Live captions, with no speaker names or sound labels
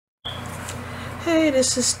Hey,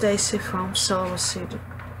 this is Stacie from Celibacy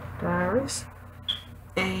Diaries,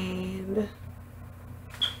 and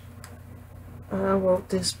I wrote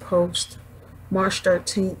this post March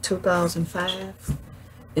 13th, 2005,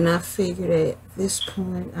 and I figured at this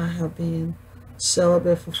point I have been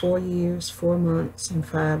celibate for 4 years, 4 months, and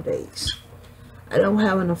 5 days. I don't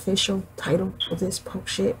have an official title for this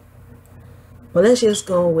post yet, but let's just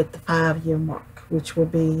go with the 5-year mark, which will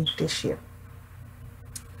be this year.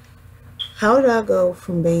 How did I go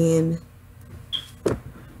from being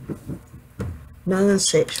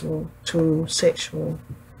non-sexual to sexual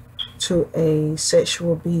to a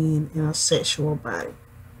sexual being in a sexual body?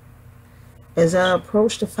 As I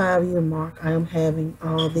approach the 5-year mark, I am having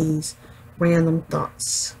all these random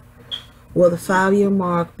thoughts. Will the 5-year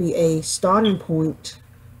mark be a starting point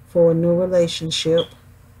for a new relationship,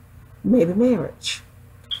 maybe marriage?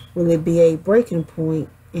 Will it be a breaking point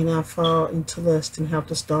and I fall into lust and have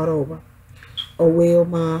to start over? Or will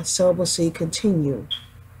my celibacy continue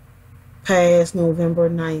past November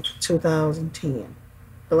 9th, 2010,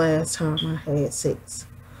 the last time I had sex?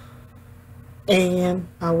 And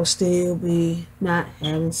I will still be not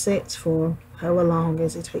having sex for however long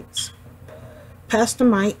as it takes. Pastor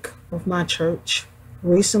Mike of my church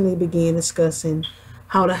recently began discussing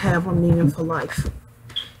how to have a meaningful life.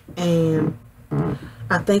 And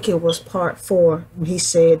I think it was part 4. He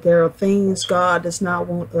said there are things God does not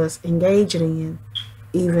want us engaging in,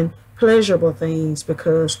 even pleasurable things,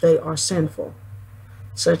 because they are sinful,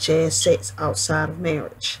 such as sex outside of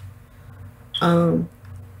marriage. A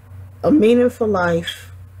meaningful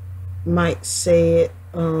life might say it,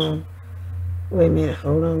 wait a minute,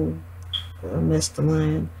 hold on, I missed the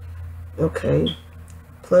line. Okay,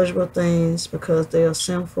 pleasurable things because they are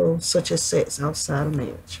sinful, such as sex outside of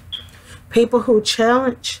marriage. People who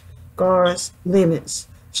challenge God's limits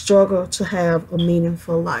struggle to have a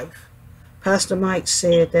meaningful life. Pastor Mike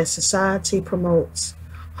said that society promotes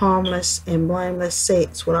harmless and blameless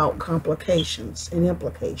sex without complications and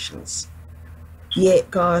implications.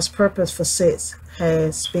 Yet God's purpose for sex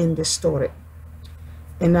has been distorted.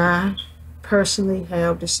 And I personally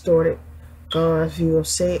have distorted God's view of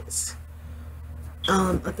sex.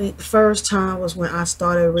 I think the first time was when I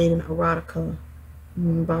started reading erotica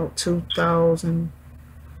about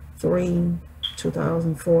 2003,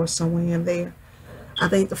 2004, somewhere in there. I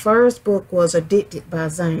think the first book was Addicted by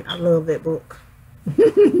Zane. I love that book.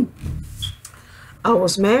 I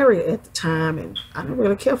was married at the time and I didn't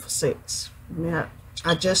really care for sex.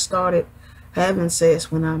 I just started having sex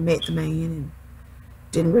when I met the man and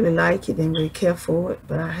didn't really like it, didn't really care for it,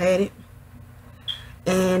 but I had it.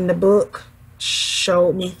 And the book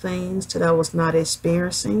showed me things that I was not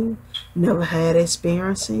experiencing, never had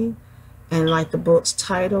experiencing, and like the book's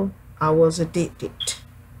title, I was addicted.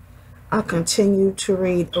 I continued to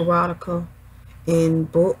read erotica in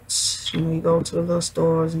books. You go to the little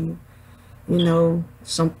stores and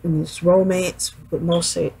something, it's romance with more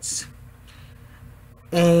sex.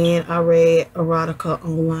 And I read erotica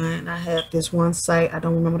online. I had this one site, I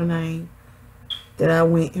don't remember the name, that I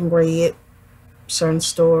went and read certain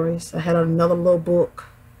stories. I had another little book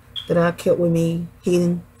that I kept with me,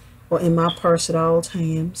 hidden or in my purse at all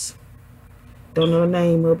times. Don't know the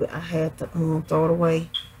name of it. I had to throw it away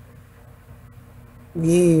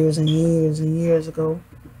years and years and years ago.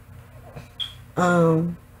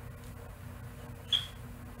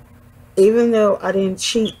 Even though I didn't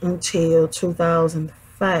cheat until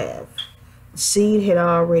 2005, the seed had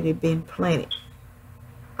already been planted.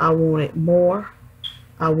 I wanted more.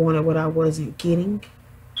 I wanted what I wasn't getting.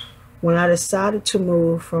 When I decided to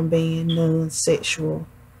move from being non-sexual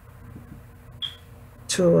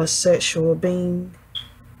to a sexual being,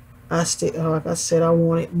 like I said, I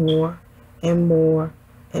wanted more and more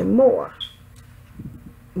and more.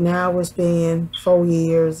 Now it's been 4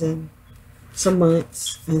 years and some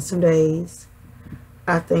months and some days.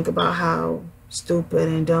 I think about how stupid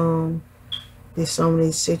and dumb some of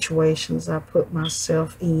these situations I put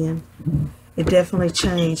myself in. It definitely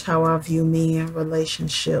changed how I view men,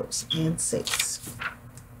 relationships, and sex.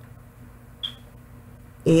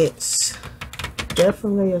 It's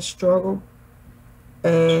definitely a struggle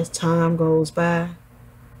as time goes by.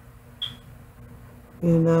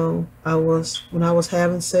 When I was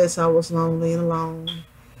having sex, I was lonely and alone.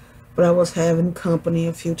 But I was having company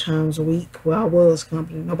a few times a week. Well, I was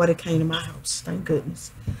company. Nobody came to my house, thank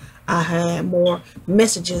goodness. I had more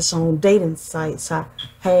messages on dating sites. I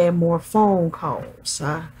had more phone calls.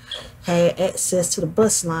 I had access to the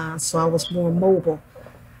bus line, so I was more mobile.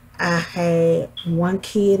 I had one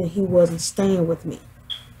kid and he wasn't staying with me.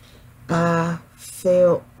 I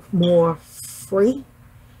felt more free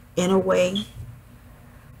in a way.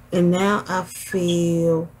 And now I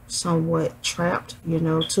feel somewhat trapped, you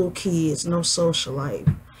know, 2 kids, no social life,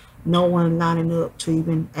 no one lining up to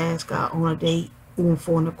even ask out on a date, even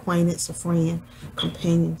for an acquaintance, a friend,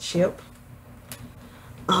 companionship.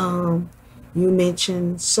 You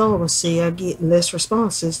mentioned celibacy. I get less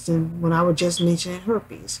responses than when I was just mentioning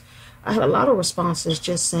herpes. I had a lot of responses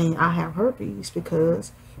just saying I have herpes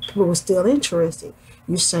because people were still interested.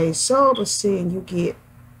 You say celibacy and you get,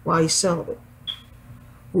 why you celibate?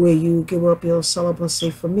 Will you give up your celibacy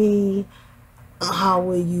for me? How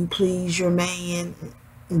will you please your man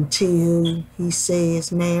until he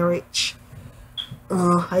says marriage?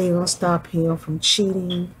 How you gonna stop him from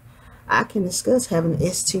cheating? I can discuss having an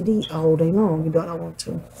STD all day long, you know I want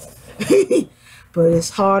to. But it's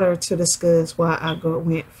harder to discuss why I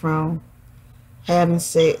went from having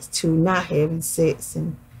sex to not having sex,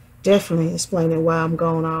 and definitely explaining why I'm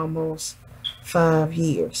gone almost 5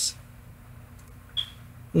 years.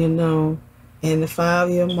 You know, and the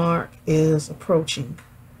 5-year mark is approaching.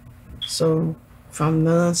 So from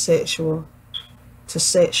non-sexual to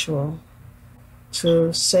sexual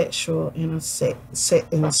to sexual in a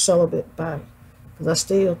celibate body. Because I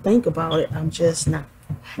still think about it, I'm just not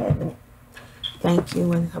having it. Thank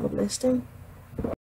you and have a blessed day.